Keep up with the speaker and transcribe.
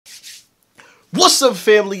What's up,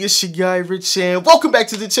 family? It's your guy Rich and welcome back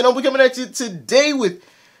to the channel. We're coming at you today with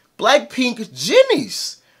BLACKPINK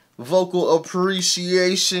Jennie's vocal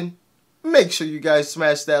appreciation. Make sure you guys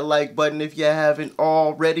smash that like button if you haven't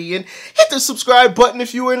already, and hit the subscribe button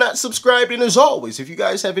if you are not subscribed. And as always, if you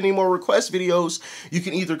guys have any more request videos, you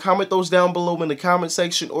can either comment those down below in the comment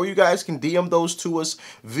section, or you guys can DM those to us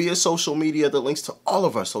via social media. The links to all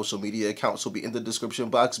of our social media accounts will be in the description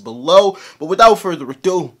box below. But without further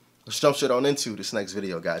ado, let's jump straight on into this next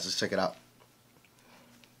video, guys. Let's check it out.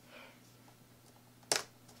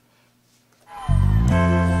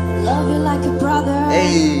 Love you like a brother.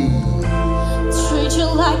 Hey. Treat you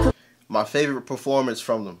like a my favorite performance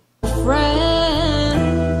from them.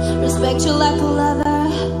 friend. Respect you like a lover.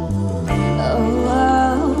 Oh,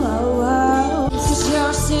 oh, oh, oh. Cause you're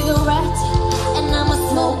a cigarette and I'm a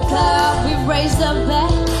smoker. We raised a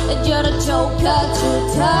bet and you're the joker to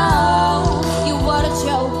toe. You are the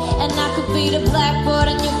joke, and I could be the blackboard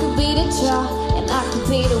and you could be the chalk, and I could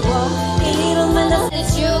be the wall.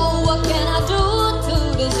 It's you, what can I do to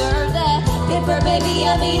deserve that? Paper, baby,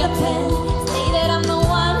 I need a pen. Say that I'm the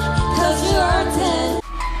one, cause you're 10.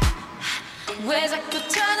 왜 자꾸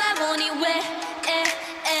쳐다보니 왜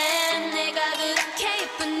내가 그렇게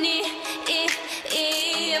예쁘니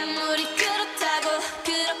아무리 그렇다고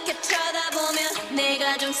그렇게 쳐다보면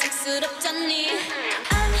내가 좀 쑥스럽잖니.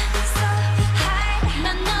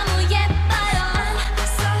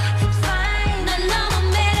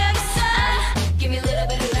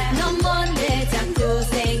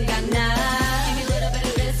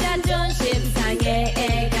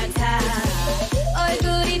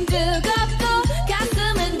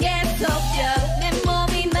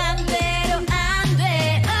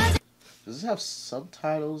 Does it have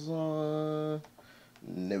subtitles on?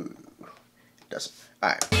 No, it doesn't.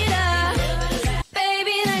 Alright.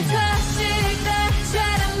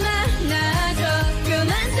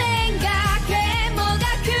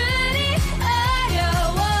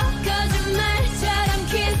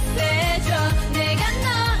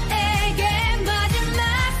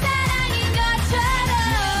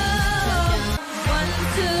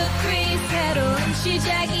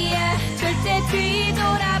 시작이야. 절대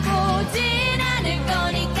뒤돌아보진 않을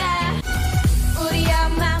거니까. 우리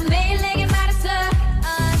엄마 매일 내게 말했어.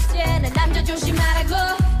 언제나 남자 조심하라고.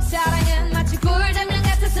 사랑은 마치 굴장면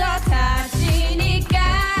같아서 타지니까.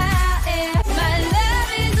 My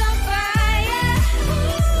love is on fire.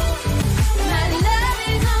 My love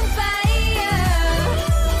is on fire.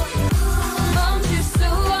 멈출 수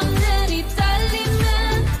없는 이 떨림은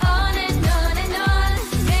on and on and on.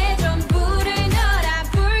 내 전부를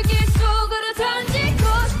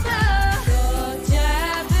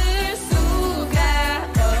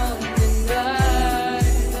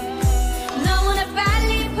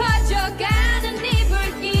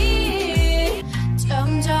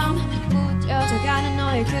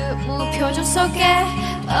그 무표정 속에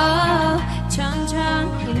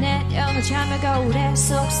천천히 내려놓은 잠을 거울에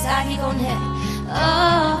속삭이곤 해.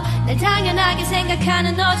 날 당연하게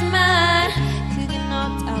생각하는 너지만 그게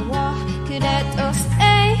너다워. 그래도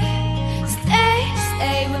stay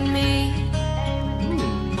with me.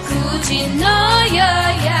 굳이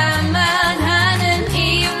너여야만 하는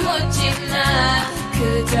이유 묻지마.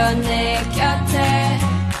 그저 내 곁에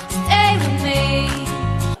stay with me.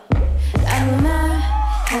 아무 말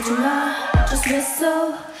하지마, just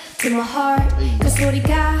whistle to my heart. 그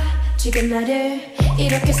소리가 지금 나를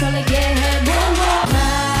이렇게 설레게 해.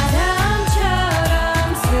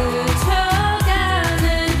 바람처럼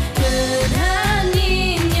스쳐가는 흔한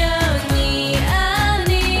인연이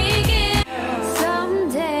아니길.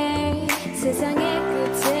 Someday 세상의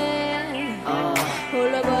끝에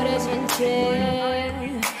홀로 버려진 채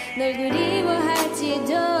널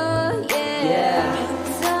그리워할지도.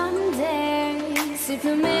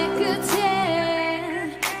 슬픔의 끝에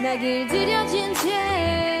나 길들여진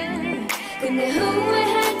채 근데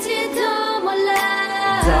후회할지도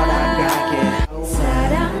몰라.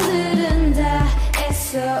 사람들은 다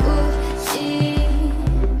애써 웃지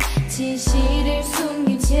진실을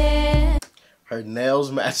숨긴 채. Her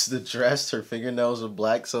nails match the dress. Her fingernails are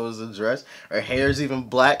black, so is the dress. Her hair is even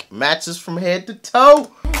black, matches from head to toe.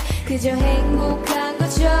 그저 행복한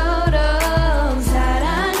것처럼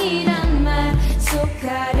사랑이란 말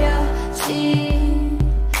가려진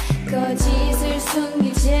거짓을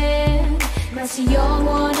숨긴 채 마치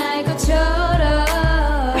영원할 것처럼.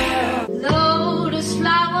 Lotus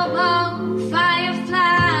flower bomb,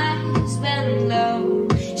 fireflies bend low.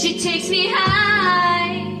 She takes me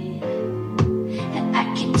high, and I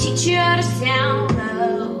can teach you how to sound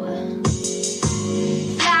low.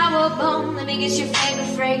 Flower bomb, let me get your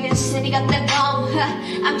favorite fragrance, and you got that bomb.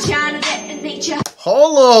 I'm trying to get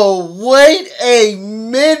Hold on, wait a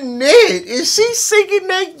minute. Is she singing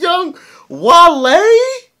that young Wale?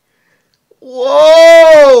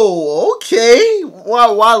 Whoa, okay.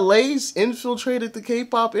 Wale's infiltrated the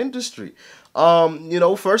K-pop industry. You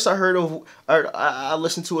know, first I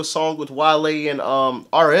listened to a song with Wale and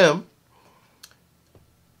RM.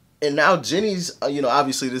 And now Jennie's, you know,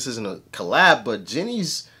 obviously this isn't a collab, but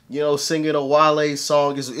Jennie's, you know, singing a Wale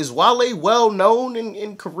song. Is Wale well known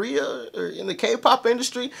in Korea or in the K-pop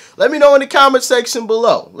industry? Let me know in the comment section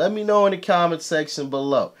below. Let me know in the comment section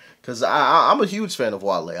below. Because I'm a huge fan of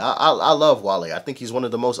Wale. I love Wale. I think he's one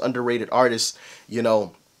of the most underrated artists, you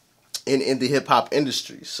know, in the hip-hop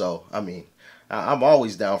industry. So, I mean, I'm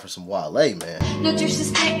always down for some Wale, man. No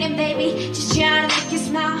disrespecting, baby. Just trying to make you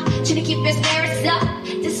smile. Trying to keep his spirits up.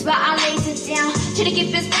 That's why I lays it down. Trying to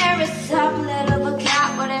keep his spirits up. Let her look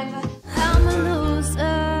out, whatever. I'm a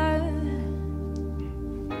loser.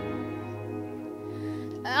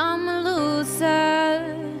 I'm a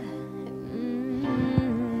loser.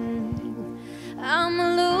 I'm a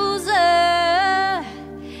loser.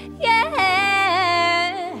 Yeah.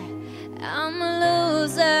 I'm a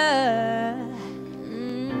loser.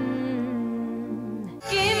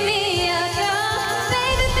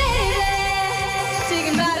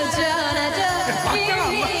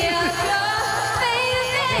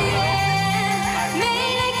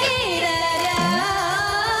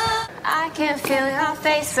 I can feel your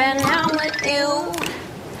face when I'm with you,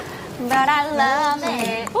 but I love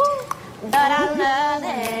it, but I love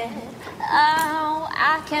it. Oh,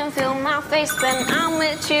 I can feel my face when I'm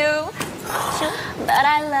with you, but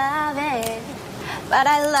I love it, but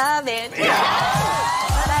I love it, but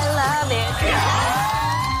I love it.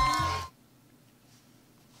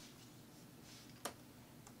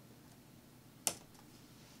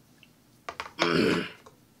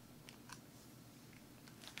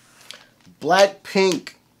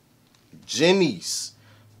 BLACKPINK Jennie's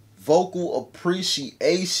vocal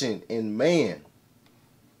appreciation, and man,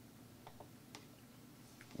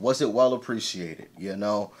 was it well appreciated, you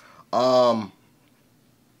know.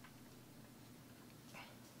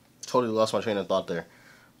 Totally lost my train of thought there.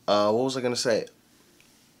 What was I gonna say?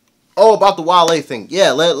 Oh, about the Wale thing.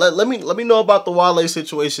 Yeah, let me know about the Wale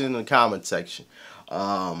situation in the comment section.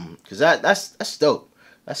 Cause that's dope.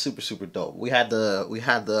 That's super dope. We had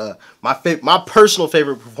my personal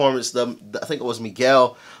favorite performance. I think it was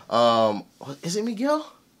Miguel. Is it Miguel?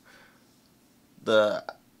 If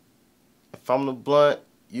I'm the blunt,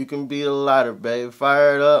 you can be the lighter, baby.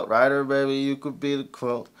 Fire it up, rider, baby. You could be the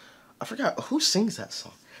quilt. I forgot who sings that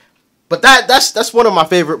song. But that's one of my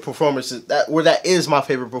favorite performances. That is my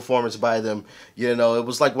favorite performance by them. You know, it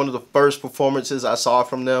was like one of the first performances I saw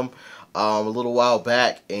from them a little while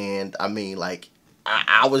back, and I mean, like,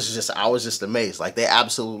 I was just amazed. Like, they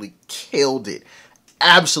absolutely killed it.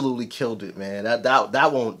 Absolutely killed it, man.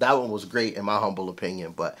 That one was great in my humble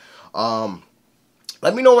opinion. But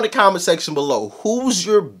let me know in the comment section below, who's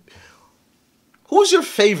your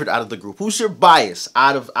favorite out of the group? Who's your bias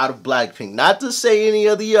out of BLACKPINK? Not to say any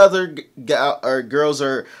of the other girls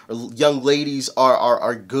or young ladies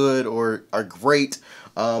are good or are great,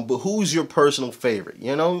 but who's your personal favorite?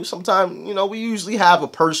 You know, sometimes, you know, we usually have a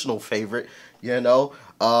personal favorite, you know,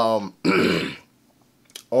 on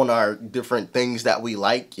our different things that we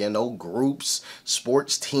like, you know, groups,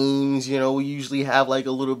 sports teams, you know, we usually have like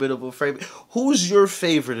a little bit of a favorite. Who's your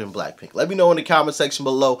favorite in BLACKPINK? Let me know in the comment section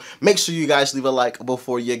below. Make sure you guys leave a like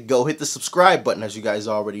before you go. Hit the subscribe button, as you guys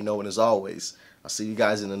already know, and as always, I'll see you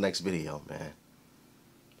guys in the next video, man.